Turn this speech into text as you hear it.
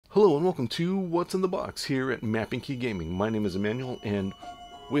Hello and welcome to What's in the Box here at Mapping Key Gaming. My name is Emmanuel and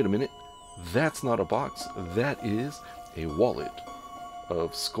wait a minute, that's not a box, that is a wallet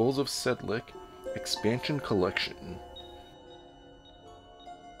of Skulls of Sedlec expansion collection.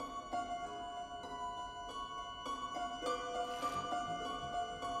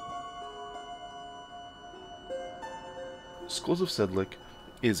 Skulls of Sedlec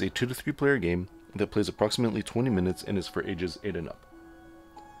is a 2 to 3 player game that plays approximately 20 minutes and is for ages 8 and up.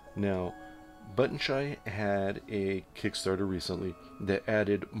 Now, Buttonshy had a Kickstarter recently that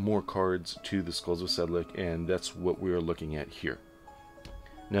added more cards to the Skulls of Sedlec, and that's what we are looking at here.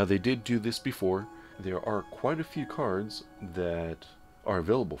 Now, they did do this before. There are quite a few cards that are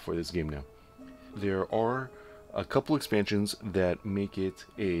available for this game now. There are a couple expansions that make it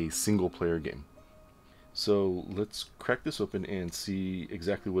a single player game. So let's crack this open and see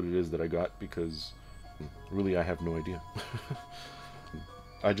exactly what it is that I got, because really I have no idea.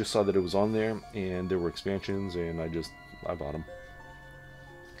 I just saw that it was on there and there were expansions and I bought them.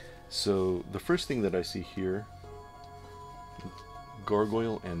 So the first thing that I see here,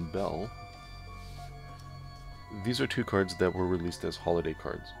 Gargoyle and Bell. These are two cards that were released as holiday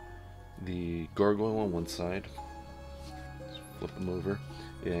cards. The Gargoyle on one side, let's flip them over,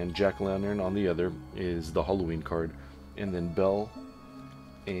 and Jack-o'-lantern on the other is the Halloween card, and then Bell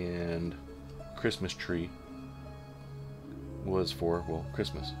and Christmas Tree was for, well,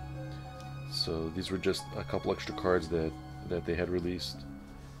 Christmas. So these were just a couple extra cards that they had released,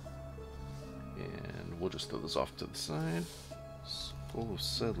 and we'll just throw this off to the side. Skull of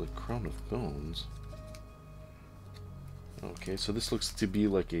Sedlec, Crown of Bones. Okay, so this looks to be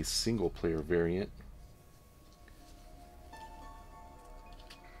like a single player variant.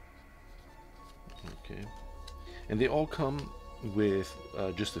 Okay, and they all come with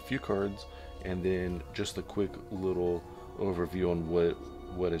just a few cards and then just a quick little overview on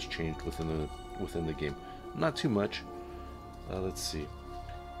what has changed within the game. Not too much. Let's see.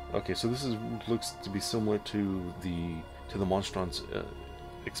 Okay, so this looks to be similar to the Monstrons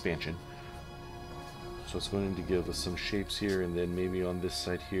expansion. So it's going to give us some shapes here, and then maybe on this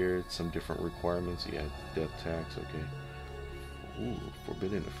side here some different requirements. Yeah, death tax. Okay. Ooh,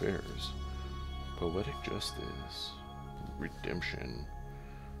 Forbidden Affairs, Poetic Justice, Redemption.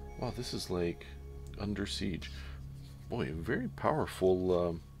 Wow, this is like Under Siege. Boy, very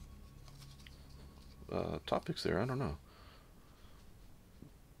powerful topics there. I don't know.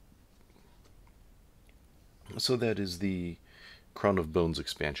 So that is the Crown of Bones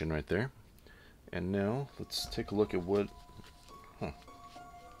expansion right there. And now let's take a look at what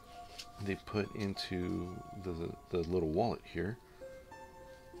they put into the little wallet here.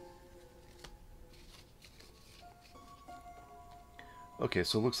 Okay,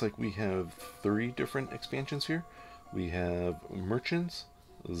 so it looks like we have 3 different expansions here. We have Merchants,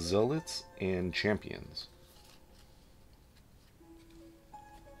 Zealots, and Champions.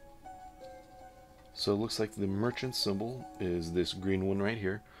 So it looks like the Merchant symbol is this green one right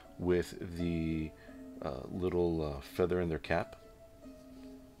here with the little feather in their cap.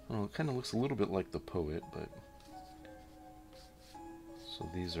 Oh, it kind of looks a little bit like the Poet, but... So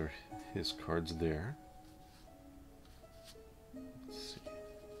these are his cards there. Let's see.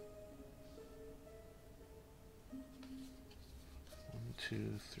 1,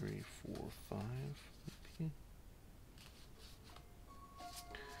 2, 3, 4, 5, maybe.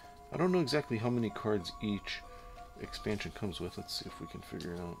 I don't know exactly how many cards each expansion comes with. Let's see if we can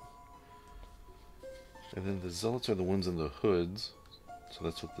figure it out. And then the Zealots are the ones in the hoods, so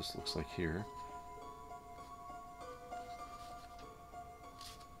that's what this looks like here.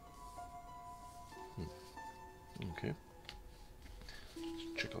 Okay. Let's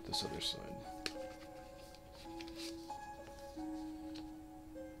check out this other side.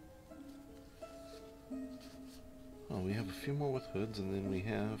 Oh, we have a few more with hoods, and then we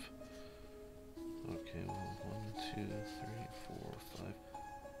have... Okay, 1, 2, 3, 4, 5.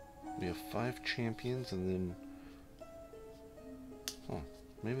 We have 5 champions, and then... Oh,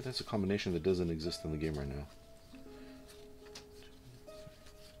 maybe that's a combination that doesn't exist in the game right now.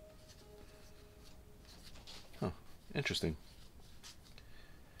 Huh, interesting.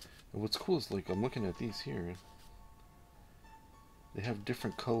 And what's cool is, like, I'm looking at these here. They have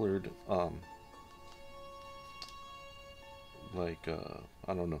different colored, like,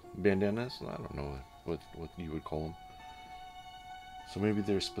 I don't know, bandanas? I don't know what you would call them. So maybe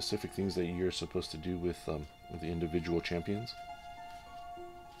there's specific things that you're supposed to do with the individual champions.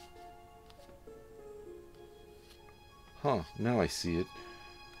 Huh, now I see it.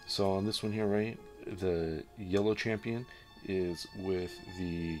 So on this one here, right, the yellow champion is with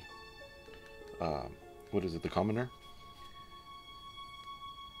the, what is it, the commoner?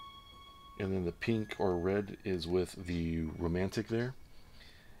 and then the pink or red is with the romantic there,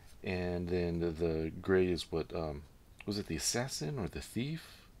 and then the gray is what was it, the assassin or the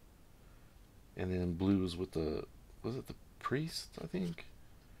thief, and then blue is with the, was it the priest, I think,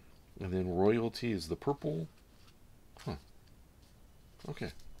 and then royalty is the purple. Huh.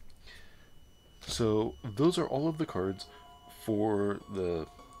 Okay. So those are all of the cards for the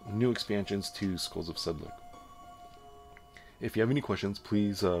new expansions to Skulls of Sedlec. If you have any questions,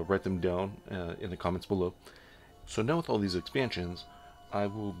 please write them down in the comments below. So now with all these expansions, I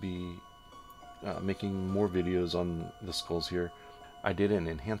will be making more videos on the skulls here. I did an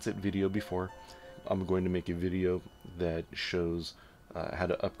Enhance It video before. I'm going to make a video that shows how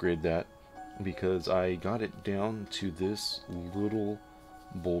to upgrade that, because I got it down to this little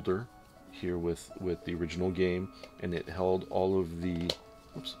boulder here with the original game, and it held all of the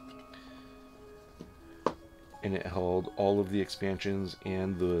expansions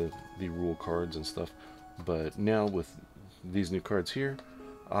and the rule cards and stuff. But now with these new cards here,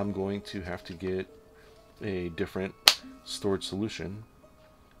 I'm going to have to get a different storage solution,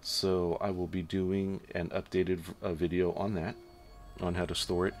 so I will be doing an updated video on that, on how to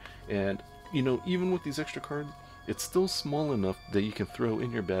store it. And you know, even with these extra cards, it's still small enough that you can throw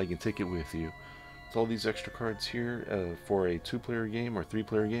in your bag and take it with you. With all these extra cards here for a 2-player game or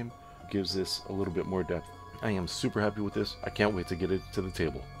 3-player game, gives this a little bit more depth. I am super happy with this. I can't wait to get it to the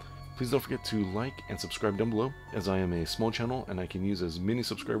table. Please don't forget to like and subscribe down below, as I am a small channel and I can use as many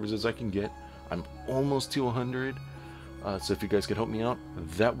subscribers as I can get. I'm almost to 100, so if you guys could help me out,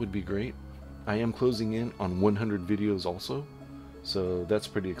 that would be great. I am closing in on 100 videos also, so that's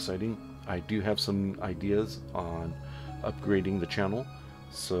pretty exciting. I do have some ideas on upgrading the channel,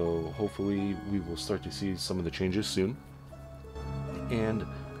 so hopefully we will start to see some of the changes soon. And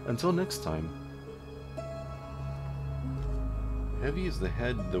until next time, heavy is the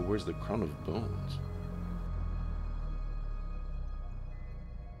head that wears the crown of bones.